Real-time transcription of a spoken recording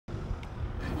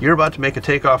You're about to make a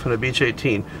takeoff in a Beech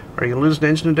 18. Are you going to lose an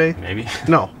engine today? Maybe.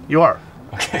 No, you are.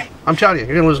 Okay. I'm telling you,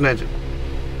 you're going to lose an engine.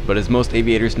 But as most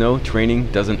aviators know,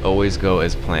 training doesn't always go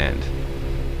as planned.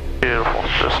 Beautiful,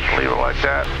 just leave it like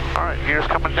that. All right, gears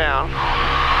coming down.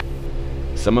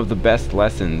 Some of the best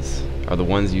lessons are the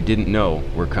ones you didn't know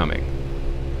were coming.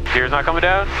 Gears not coming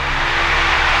down?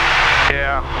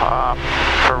 Yeah,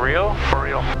 For real? for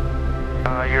real.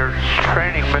 Your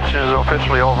training mission is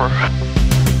officially over.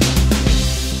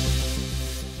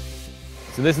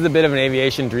 So this is a bit of an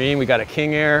aviation dream. We got a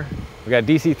King Air, we got a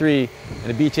DC-3,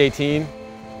 and a Beech 18,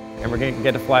 and we're going to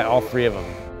get to fly all three of them.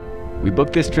 We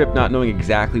booked this trip not knowing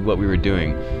exactly what we were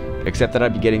doing, except that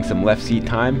I'd be getting some left seat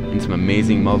time in some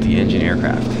amazing multi-engine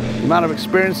aircraft. The amount of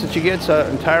experience that you get is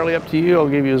entirely up to you. I'll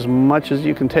give you as much as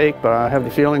you can take, but I have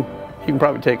the feeling you can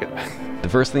probably take it. The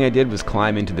first thing I did was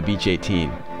climb into the Beech 18,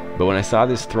 but when I saw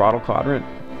this throttle quadrant,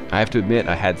 I have to admit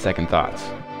I had second thoughts.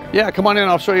 Yeah, come on in,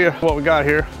 I'll show you what we got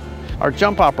here. Our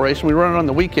jump operation, we run it on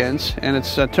the weekends, and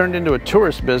it's turned into a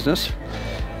tourist business.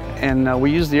 And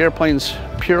we use the airplanes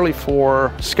purely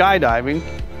for skydiving.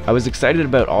 I was excited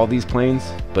about all these planes,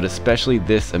 but especially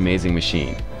this amazing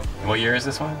machine. What year is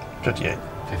this one? 58.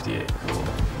 58. Cool.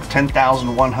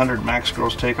 10,100 max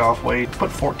gross takeoff weight.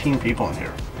 Put 14 people in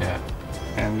here Yeah.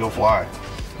 and go fly.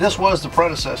 This was the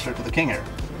predecessor to the King Air.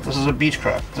 This is a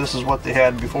Beechcraft. This is what they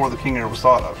had before the King Air was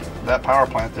thought of. That power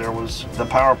plant there was the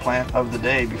power plant of the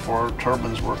day before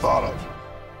turbines were thought of.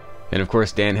 And of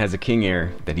course, Dan has a King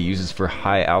Air that he uses for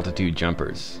high altitude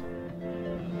jumpers.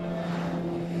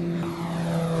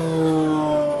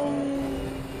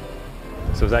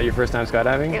 So was that your first time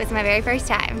skydiving? It was my very first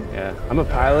time. Yeah. I'm a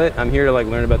pilot. I'm here to like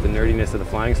learn about the nerdiness of the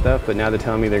flying stuff, but now they're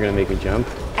telling me they're going to make me jump.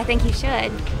 I think you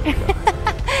should.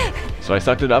 So I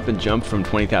sucked it up and jumped from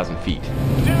 20,000 feet. Do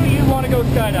you want to go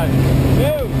skydiving?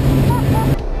 No!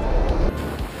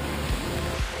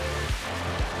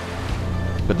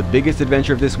 But the biggest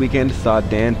adventure of this weekend saw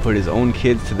Dan put his own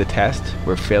kids to the test,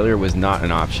 where failure was not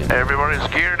an option. Everybody's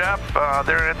geared up.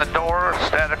 They're in the door.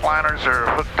 Static liners are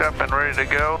hooked up and ready to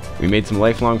go. We made some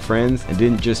lifelong friends and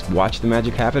didn't just watch the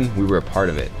magic happen, we were a part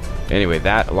of it. Anyway,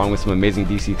 that, along with some amazing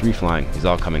DC-3 flying, is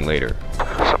all coming later.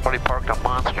 Somebody parked a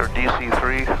monster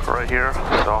DC-3 right here, so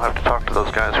I'll have to talk to those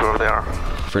guys, whoever they are.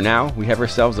 For now, we have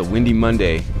ourselves a windy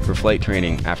Monday for flight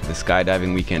training after the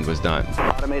skydiving weekend was done.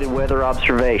 Automated weather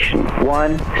observation.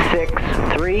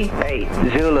 1638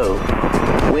 Zulu.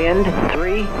 Wind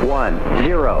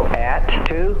 310 at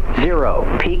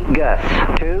 20. Peak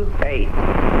gusts 28.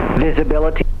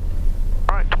 Visibility.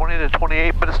 All right, 20 to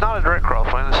 28, but it's not a direct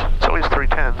crosswind. It's at least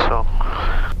 310, so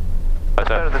that's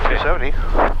better than 270.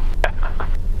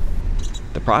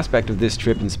 The prospect of this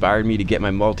trip inspired me to get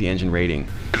my multi-engine rating.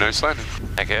 Nice landing.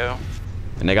 Echo.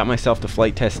 And I got myself to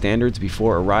flight test standards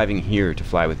before arriving here to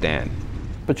fly with Dan.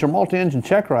 But your multi-engine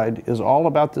check ride is all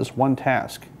about this one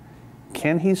task.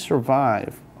 Can he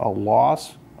survive a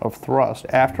loss of thrust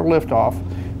after liftoff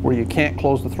where you can't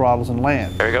close the throttles and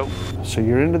land? There you go. So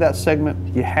you're into that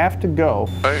segment, you have to go.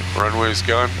 Right, runway's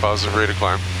gone, positive rate of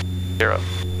climb. You're up.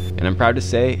 And I'm proud to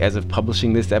say, as of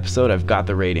publishing this episode, I've got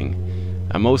the rating.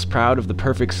 I'm most proud of the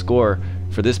perfect score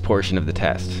for this portion of the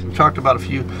test. We talked about a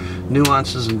few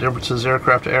nuances and differences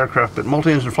aircraft to aircraft, but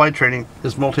multi-engine flight training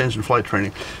is multi-engine flight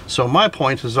training. So my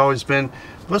point has always been,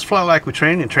 let's fly like we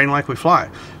train and train like we fly.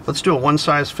 Let's do a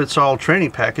one-size-fits-all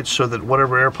training package so that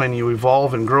whatever airplane you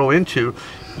evolve and grow into,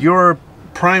 your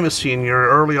primacy in your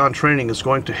early on training is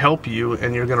going to help you,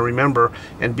 and you're going to remember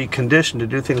and be conditioned to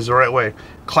do things the right way.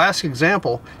 Classic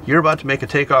example, you're about to make a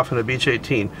takeoff in a Beech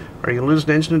 18. Are you going to lose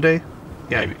an engine today?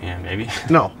 Yeah. Maybe. Yeah, maybe.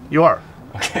 No, you are.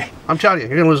 Okay. I'm telling you,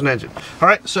 you're going to lose an engine. All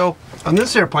right, so on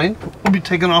this airplane, we'll be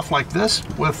taking off like this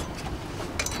with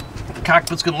the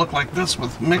cockpit's going to look like this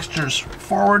with mixtures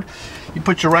forward. You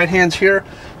put your right hands here.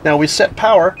 Now we set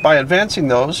power by advancing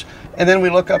those, and then we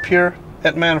look up here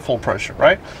at manifold pressure,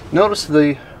 right? Notice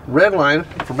the red line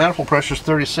for manifold pressure is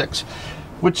 36,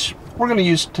 which we're going to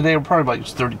use today. We'll probably about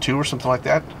use 32 or something like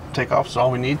that. Takeoff is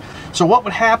all we need. So what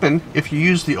would happen if you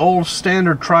use the old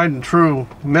standard tried and true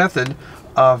method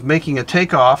of making a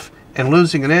takeoff and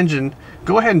losing an engine?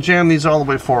 Go ahead and jam these all the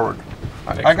way forward.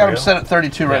 I got them set at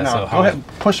 32 right now. Go ahead and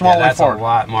push them all the way forward. That's a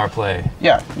lot more play.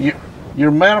 Yeah,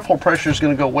 your manifold pressure is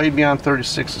going to go way beyond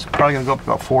 36. It's probably going to go up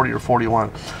about 40 or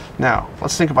 41. Now,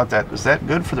 let's think about that. Is that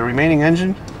good for the remaining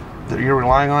engine that you're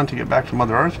relying on to get back to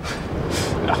Mother Earth?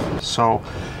 No. So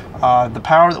the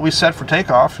power that we set for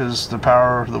takeoff is the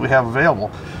power that we have available.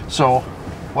 So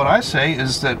what I say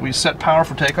is that we set power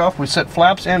for takeoff, we set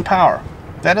flaps and power.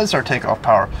 That is our takeoff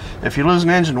power. If you lose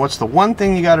an engine, what's the one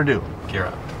thing you got to do? Gear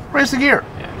up. Raise the gear.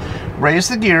 Yeah. Raise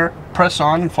the gear, press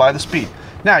on, and fly the speed.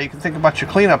 Now you can think about your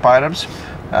cleanup items.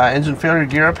 Engine failure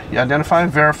gear up, you identify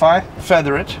and verify,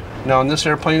 feather it. Now in this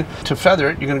airplane, to feather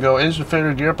it, you're going to go engine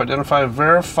failure gear up, identify,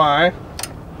 verify,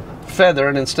 feather,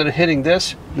 and instead of hitting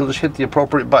this, you'll just hit the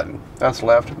appropriate button. That's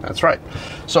left, that's right.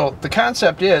 So the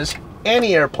concept is,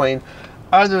 any airplane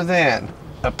other than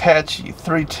Apache,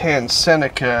 310,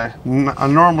 Seneca, a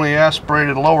normally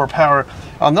aspirated lower power,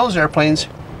 on those airplanes,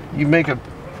 you make a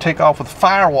takeoff with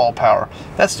firewall power.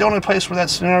 That's the only place where that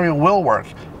scenario will work.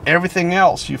 Everything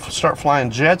else, you start flying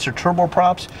jets or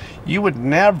turboprops, you would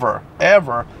never,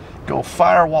 ever go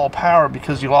firewall power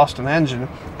because you lost an engine.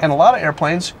 And a lot of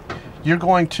airplanes, you're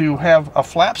going to have a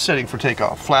flap setting for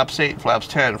takeoff. Flaps 8, flaps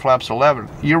 10, flaps 11.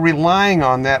 You're relying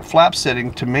on that flap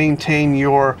setting to maintain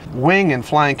your wing in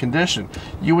flying condition.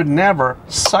 You would never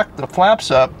suck the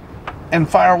flaps up and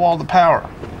firewall the power.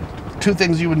 Two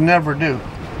things you would never do.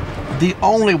 The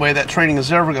only way that training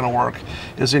is ever going to work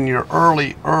is in your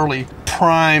early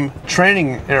prime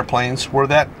training airplanes where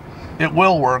it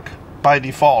will work by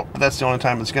default, but that's the only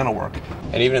time it's going to work.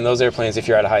 And even in those airplanes, if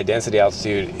you're at a high density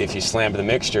altitude, if you slam the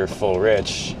mixture full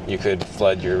rich, you could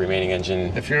flood your remaining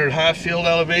engine. If you're at high field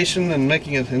elevation and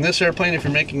making it in this airplane, if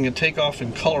you're making a takeoff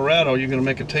in Colorado, you're going to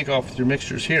make a takeoff with your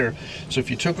mixtures here. So if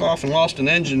you took off and lost an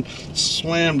engine,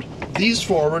 slammed these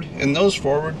forward and those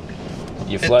forward,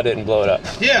 you flood it and blow it up.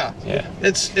 Yeah. Yeah.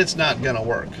 It's not going to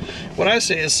work. What I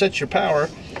say is set your power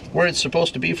where it's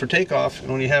supposed to be for takeoff,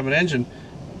 and when you have an engine,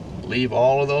 leave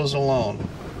all of those alone.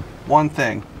 One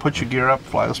thing, put your gear up,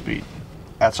 fly the speed.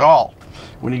 That's all.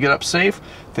 When you get up safe,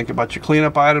 think about your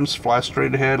cleanup items, fly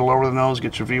straight ahead, lower the nose,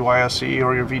 get your VYSE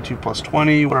or your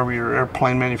V2+20, whatever your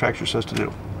airplane manufacturer says to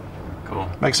do. Cool.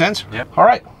 Make sense? Yep. All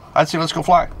right, I'd say let's go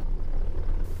fly.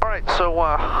 All right, so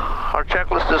our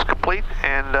checklist is complete,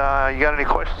 and you got any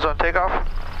questions on takeoff?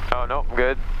 Oh, no, I'm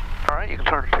good. All right, you can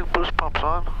turn 2 boost pumps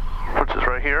on, which is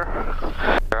right here.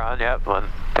 They're on, yep, one.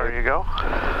 There you go.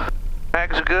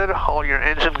 Mags are good. All your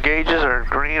engine gauges are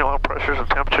green. Oil pressures and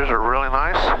temperatures are really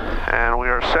nice. And we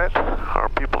are set. Our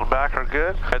people in the back are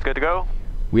good. That's good to go.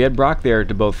 We had Brock there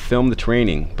to both film the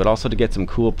training, but also to get some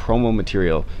cool promo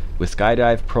material with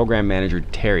Skydive program manager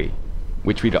Terry,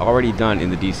 which we'd already done in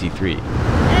the DC-3.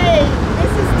 Hey,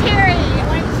 this is Terry. I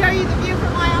wanted to show you the view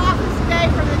from my office today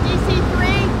from the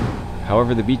DC-3.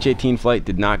 However, the Beech 18 flight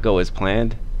did not go as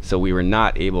planned, so we were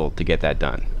not able to get that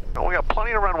done. We got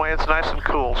plenty of runway. It's nice and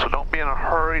cool, so don't be in a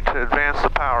hurry to advance the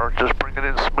power. Just bring it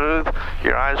in smooth.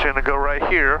 Your eyes are going to go right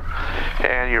here,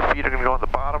 and your feet are going to go on the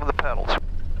bottom of the pedals.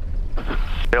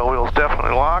 Tail wheel's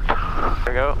definitely locked.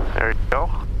 There you go. There you go.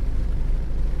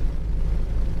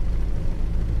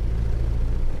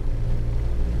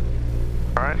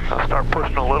 All right, I'll start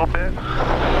pushing a little bit.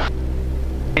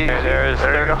 Okay, there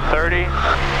you go. 30.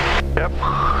 Yep.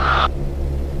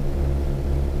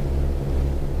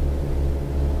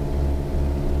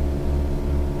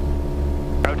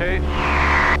 Rotate.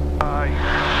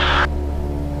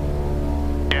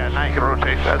 Yeah, now you can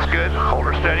rotate. That's good. Hold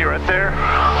her steady right there.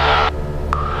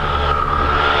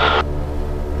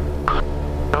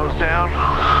 Nose down.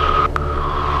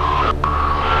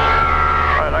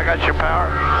 Right, I got your power.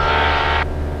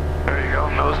 There you go.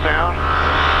 Nose down.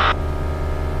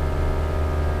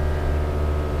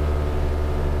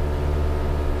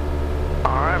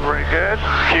 All right, very good.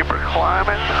 Keep her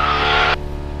climbing.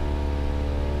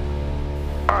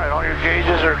 Alright, all your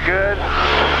gauges are good.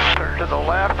 Turn to the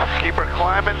left, keep her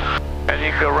climbing, and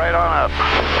you can go right on up.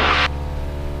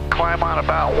 Climb on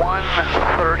about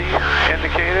 130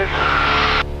 indicated.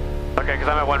 Okay, because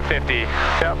I'm at 150.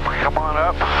 Yep, come on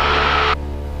up.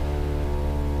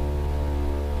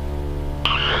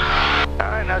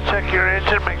 Alright, now check your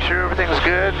engine, make sure everything's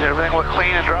good. Everything look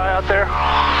clean and dry out there?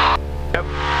 Yep.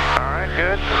 Alright,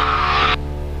 good.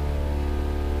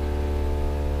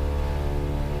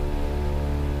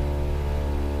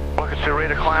 You're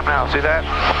ready to climb now, see that?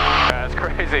 That's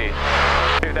crazy.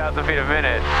 2,000 feet a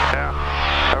minute.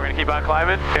 Yeah. Are we going to keep on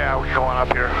climbing? Yeah, we're going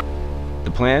up here.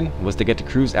 The plan was to get to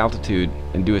cruise altitude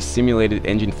and do a simulated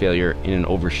engine failure in an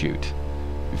overshoot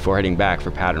before heading back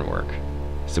for pattern work.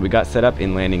 So we got set up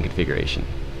in landing configuration.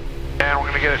 And we're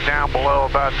going to get it down below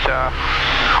about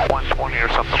 120 or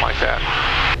something like that.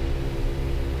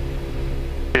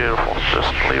 Beautiful.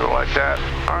 Just leave it like that.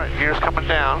 All right, gear's coming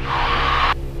down.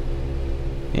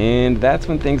 And that's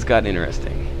when things got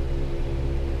interesting.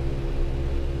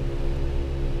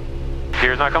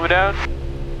 Gear's not coming down?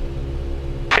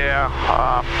 Yeah,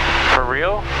 For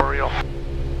real? for real.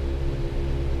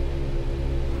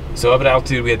 So up at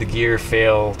altitude, we had the gear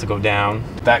fail to go down.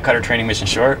 That cut our training mission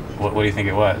short. What do you think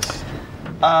it was?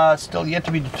 Still yet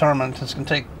to be determined. It's going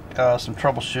to take some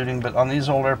troubleshooting, but on these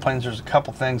old airplanes there's a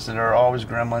couple things that are always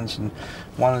gremlins, and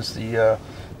one is the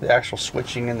actual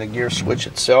switching in the gear switch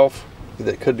itself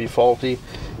that could be faulty,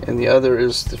 and the other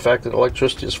is the fact that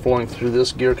electricity is flowing through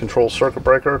this gear control circuit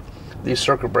breaker. These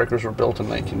circuit breakers were built in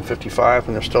 1955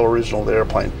 and they're still original to the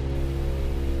airplane.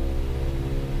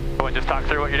 Just talk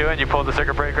through what you're doing. You pulled the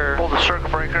circuit breaker. Pull the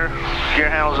circuit breaker. Gear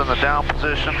handle's in the down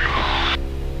position.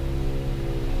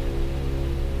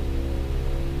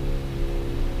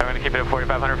 I'm going to keep it at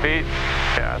 4,500 feet.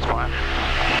 Yeah, that's fine.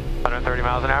 130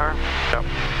 miles an hour. Yep.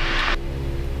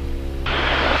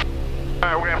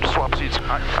 Alright, we're going to have to swap seats.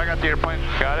 I got the airplane.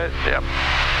 Got it? Yep.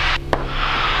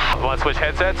 Want to switch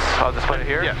headsets? I'll just put it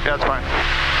here. Yeah, that's fine.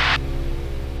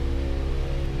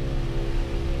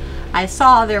 I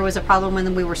saw there was a problem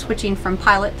when we were switching from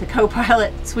pilot to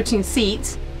co-pilot, switching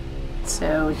seats.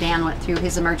 So Dan went through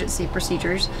his emergency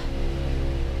procedures.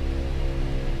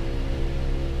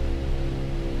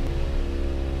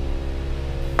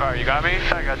 Alright, you got me?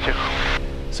 I got you.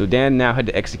 So Dan now had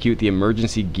to execute the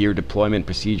emergency gear deployment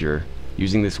procedure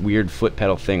using this weird foot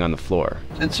pedal thing on the floor.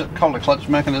 It's called a clutch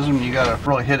mechanism. You got to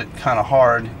really hit it kind of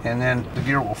hard, and then the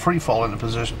gear will free fall into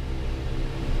position.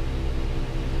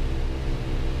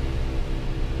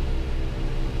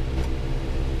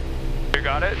 You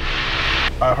got it?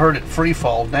 I heard it free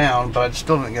fall down, but I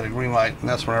still didn't get a green light, and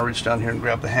that's when I reached down here and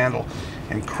grabbed the handle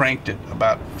and cranked it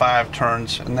about 5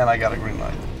 turns, and then I got a green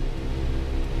light.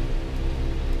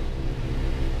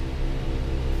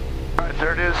 Alright,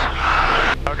 there it is.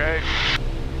 Okay.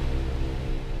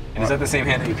 And is that the same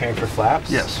hand that you cranked for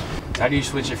flaps? Yes. How do you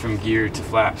switch it from gear to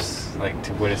flaps, like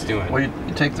to what it's doing? Well, you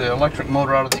take the electric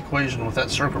motor out of the equation with that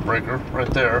circuit breaker right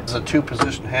there. It's a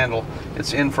 2-position handle.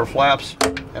 It's in for flaps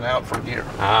and out for gear.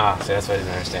 Ah, so that's what I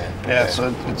didn't understand. Yeah, Okay.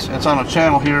 so it's on a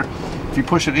channel here. If you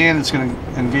push it in, it's going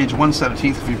to engage one set of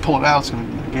teeth. If you pull it out, it's going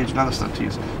to engage another set of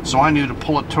teeth. So I knew to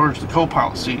pull it towards the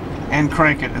co-pilot seat and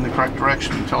crank it in the correct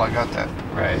direction until I got that.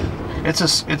 Right. It's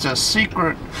a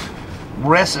secret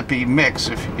recipe mix.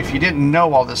 If you didn't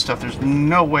know all this stuff, there's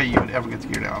no way you would ever get the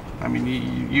gear down. I mean,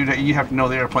 you have to know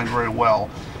the airplane very well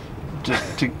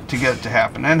to get it to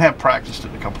happen, and have practiced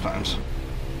it a couple times.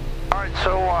 All right,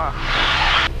 so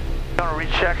gonna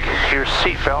recheck your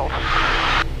seatbelt.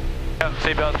 Yep,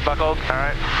 seatbelt's buckled. All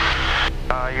right.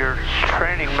 Your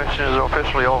training mission is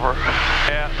officially over.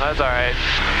 Yeah, that's all right.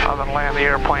 I'm gonna land the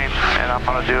airplane, and I'm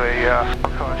gonna do a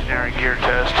precautionary gear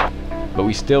test. But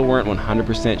we still weren't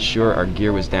 100% sure our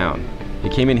gear was down.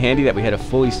 It came in handy that we had a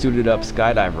fully suited up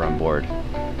skydiver on board.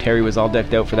 Terry was all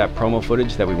decked out for that promo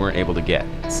footage that we weren't able to get.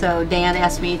 So Dan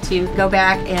asked me to go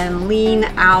back and lean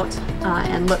out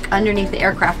and look underneath the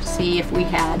aircraft to see if we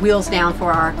had wheels down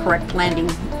for our correct landing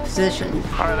position.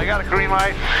 All right, they got a green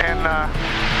light, and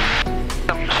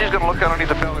she's gonna look underneath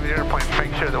the belly of the airplane to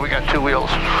make sure that we got 2 wheels.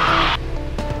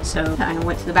 So I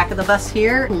went to the back of the bus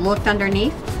here, looked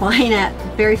underneath, flying at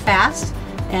very fast,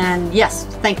 and yes,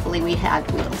 thankfully we had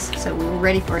wheels. So we were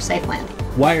ready for a safe landing.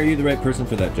 Why are you the right person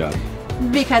for that job?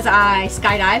 Because I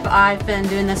skydive. I've been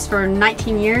doing this for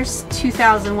 19 years,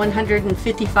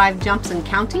 2,155 jumps and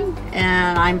counting,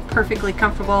 and I'm perfectly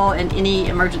comfortable in any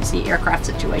emergency aircraft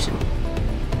situation.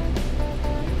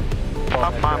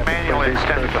 I'm manually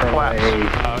extending the flaps.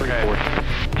 Okay.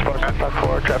 Sparks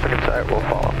 54, traffic in sight will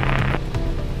follow.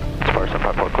 Sparks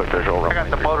 54, quick visual. I got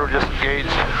the motor just engaged.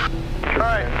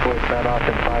 Alright.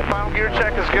 Final gear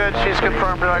check is good. She's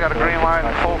confirmed it. I got a green light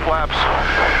and full flaps.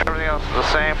 Everything else is the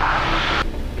same.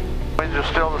 Winds are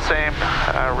still the same.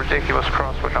 Ridiculous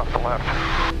crosswind off the left.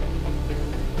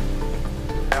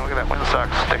 And look at that windsock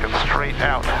sticking straight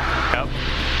out. Yep.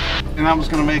 And I was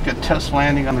going to make a test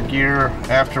landing on the gear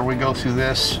after we go through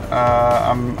this.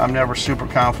 I'm never super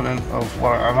confident of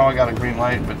what I know. I got a green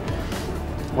light, but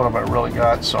what have I really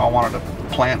got? So I wanted to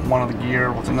plant one of the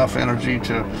gear with enough energy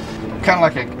to kind of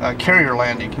like a carrier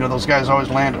landing. You know, those guys always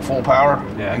land at full power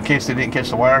in case they didn't catch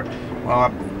the wire.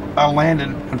 Well, I landed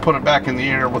and put it back in the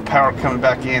air with power coming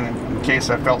back in case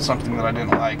I felt something that I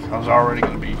didn't like. I was already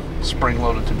going to be spring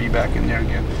loaded to be back in there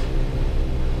again.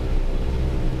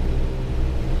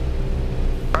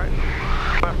 Alright,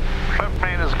 left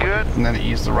main is good. And then it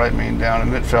eased the right main down,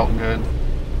 and it felt good.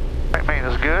 Right main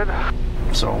is good.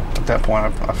 So at that point,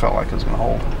 I felt like it was going to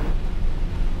hold.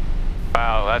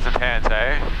 Wow, that's intense,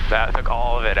 eh? That took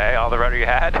all of it, eh? All the rudder you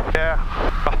had? Yeah.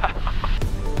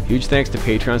 Huge thanks to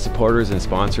Patreon supporters and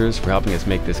sponsors for helping us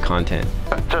make this content.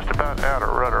 Just about out of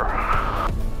rudder.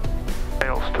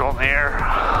 Tail's still in the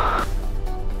air.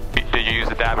 Did you use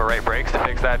the dab of right brakes to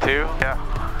fix that too? Yeah.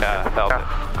 Yeah, I felt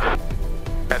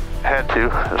it. Had to.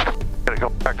 Just gotta go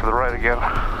back to the right again.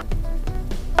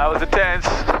 That was intense.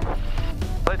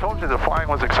 I told you the flying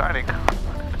was exciting.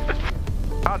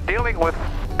 Dealing with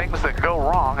things that go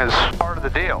wrong is part of the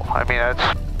deal. I mean,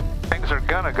 things are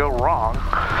gonna go wrong.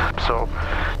 So,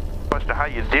 question of how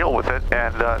you deal with it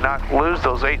and not lose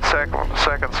those 8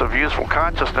 seconds of useful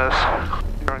consciousness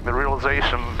during the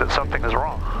realization that something is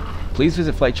wrong. Please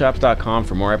visit flightshops.com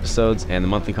for more episodes and the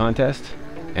monthly contest.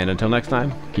 And until next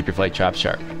time, keep your flight chops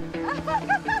sharp.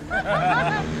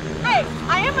 Hey,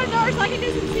 I am a nurse. I can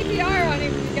do some CPR on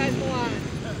him if you guys want.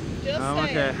 Just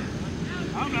saying. Okay.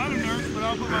 I'm not a nurse, but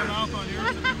I'll put my mouth on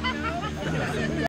yours.